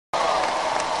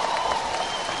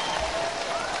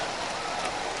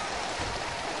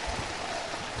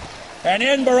And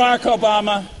in Barack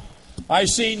Obama, I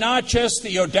see not just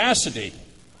the audacity,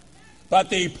 but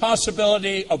the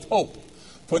possibility of hope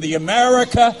for the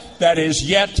America that is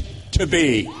yet to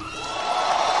be.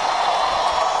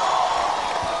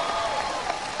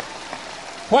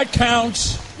 What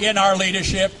counts in our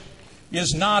leadership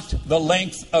is not the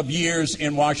length of years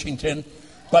in Washington,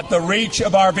 but the reach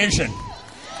of our vision,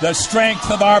 the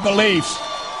strength of our beliefs,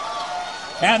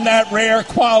 and that rare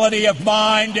quality of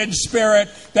mind and spirit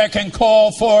that can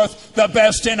call forth the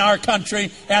best in our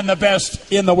country and the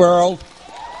best in the world.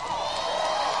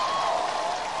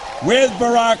 With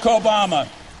Barack Obama,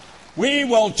 we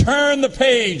will turn the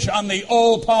page on the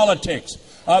old politics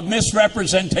of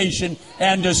misrepresentation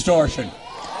and distortion.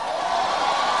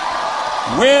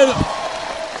 With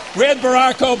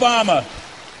Barack Obama,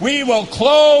 we will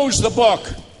close the book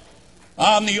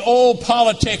on the old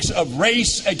politics of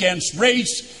race against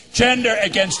race, gender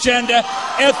against gender,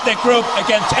 ethnic group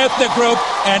against ethnic group,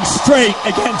 and straight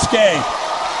against gay.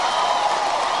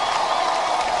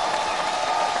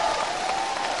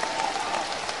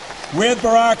 With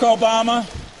Barack Obama,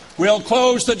 we'll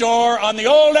close the door on the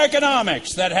old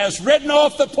economics that has written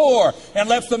off the poor and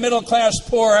left the middle class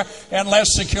poorer and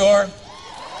less secure.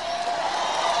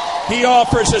 He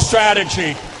offers a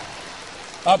strategy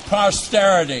of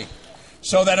prosperity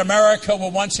so that America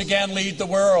will once again lead the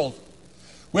world.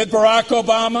 With Barack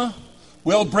Obama,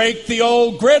 we'll break the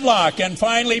old gridlock and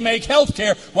finally make health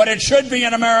care what it should be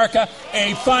in America,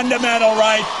 a fundamental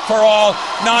right for all,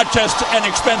 not just an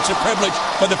expensive privilege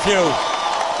for the few.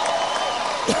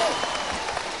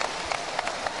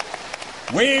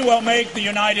 We will make the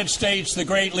United States the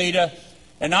great leader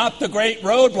and not the great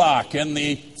roadblock in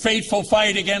the fateful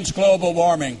fight against global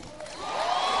warming.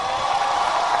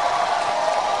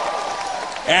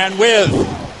 And with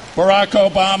Barack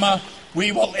Obama,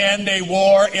 we will end a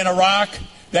war in Iraq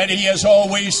that he has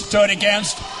always stood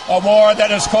against, a war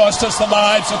that has cost us the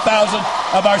lives of thousands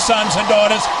of our sons and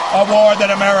daughters, a war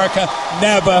that America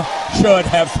never should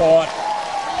have fought.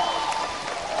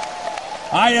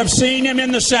 I have seen him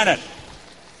in the Senate.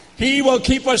 He will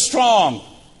keep us strong,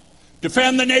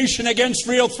 defend the nation against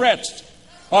real threats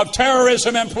of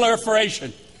terrorism and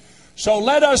proliferation. So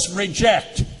let us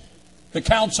reject the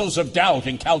counsels of doubt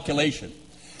and calculation.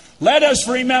 Let us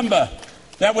remember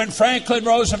that when Franklin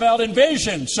Roosevelt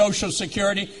envisioned Social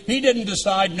Security, he didn't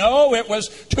decide, no, it was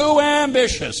too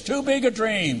ambitious, too big a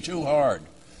dream, too hard.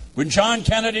 When John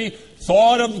Kennedy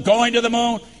thought of going to the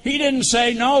moon, he didn't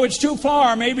say, no, it's too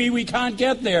far, maybe we can't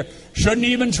get there, shouldn't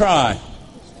even try.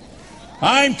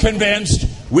 I'm convinced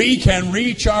we can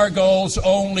reach our goals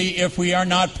only if we are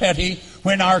not petty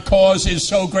when our cause is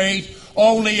so great,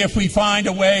 only if we find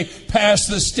a way past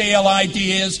the stale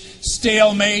ideas,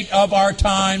 stalemate of our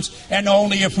times, and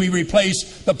only if we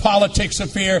replace the politics of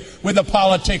fear with the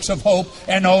politics of hope,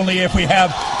 and only if we have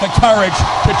the courage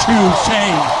to choose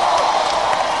change.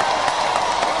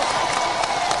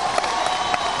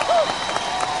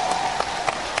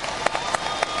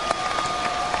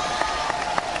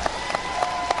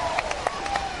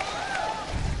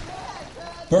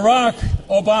 Barack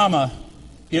Obama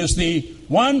is the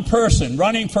one person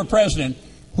running for president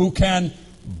who can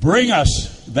bring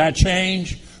us that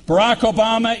change. Barack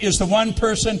Obama is the one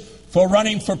person for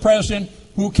running for president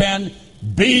who can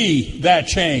be that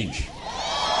change.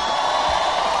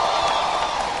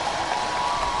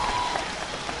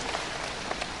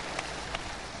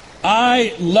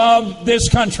 I love this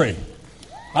country.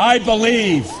 I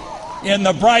believe in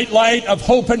the bright light of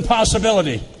hope and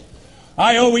possibility.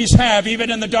 I always have,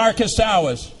 even in the darkest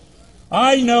hours.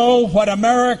 I know what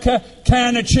America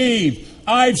can achieve.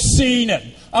 I've seen it.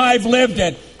 I've lived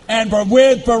it. And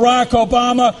with Barack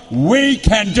Obama, we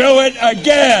can do it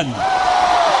again.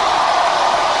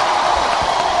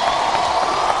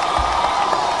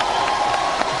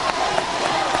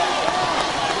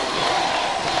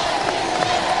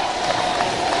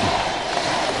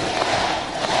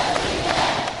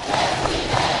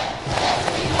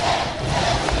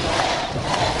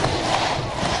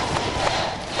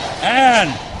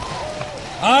 And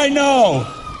I know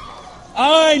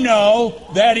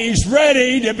that he's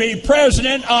ready to be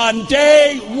president on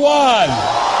day one.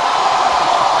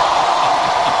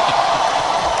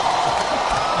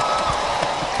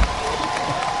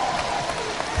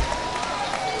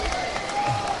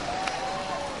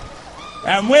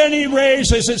 And when he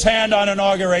raises his hand on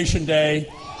Inauguration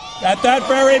Day, at that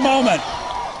very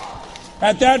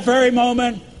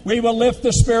moment, we will lift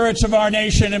the spirits of our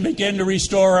nation and begin to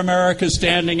restore America's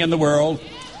standing in the world.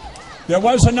 There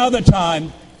was another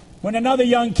time when another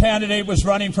young candidate was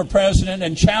running for president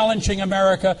and challenging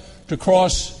America to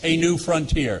cross a new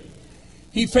frontier.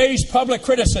 He faced public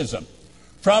criticism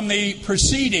from the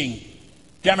preceding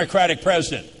Democratic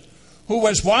president, who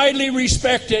was widely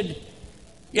respected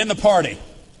in the party.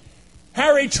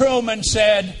 Harry Truman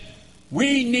said,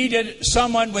 "We needed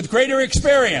someone with greater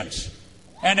experience,"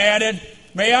 and added,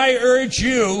 "May I urge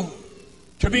you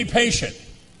to be patient."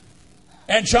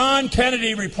 And John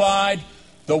Kennedy replied,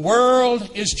 "The world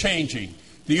is changing.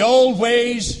 The old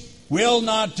ways will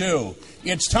not do.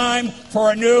 It's time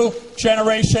for a new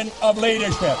generation of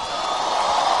leadership."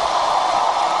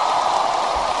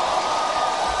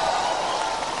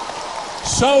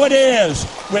 So it is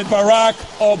with Barack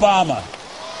Obama.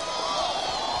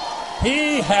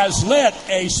 He has lit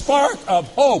a spark of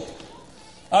hope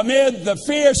amid the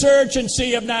fierce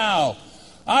urgency of now.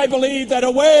 I believe that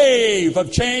a wave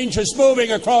of change is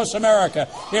moving across America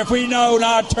if we do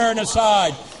not turn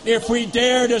aside. If we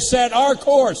dare to set our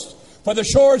course for the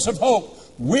shores of hope,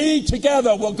 we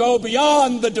together will go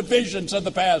beyond the divisions of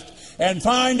the past and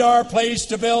find our place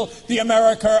to build the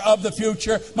America of the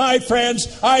future. My friends,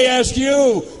 I ask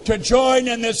you to join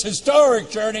in this historic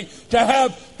journey, to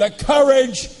have the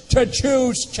courage to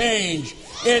choose change.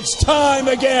 It's time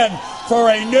again for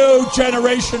a new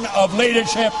generation of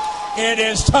leadership. It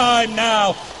is time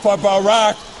now for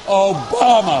Barack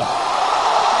Obama.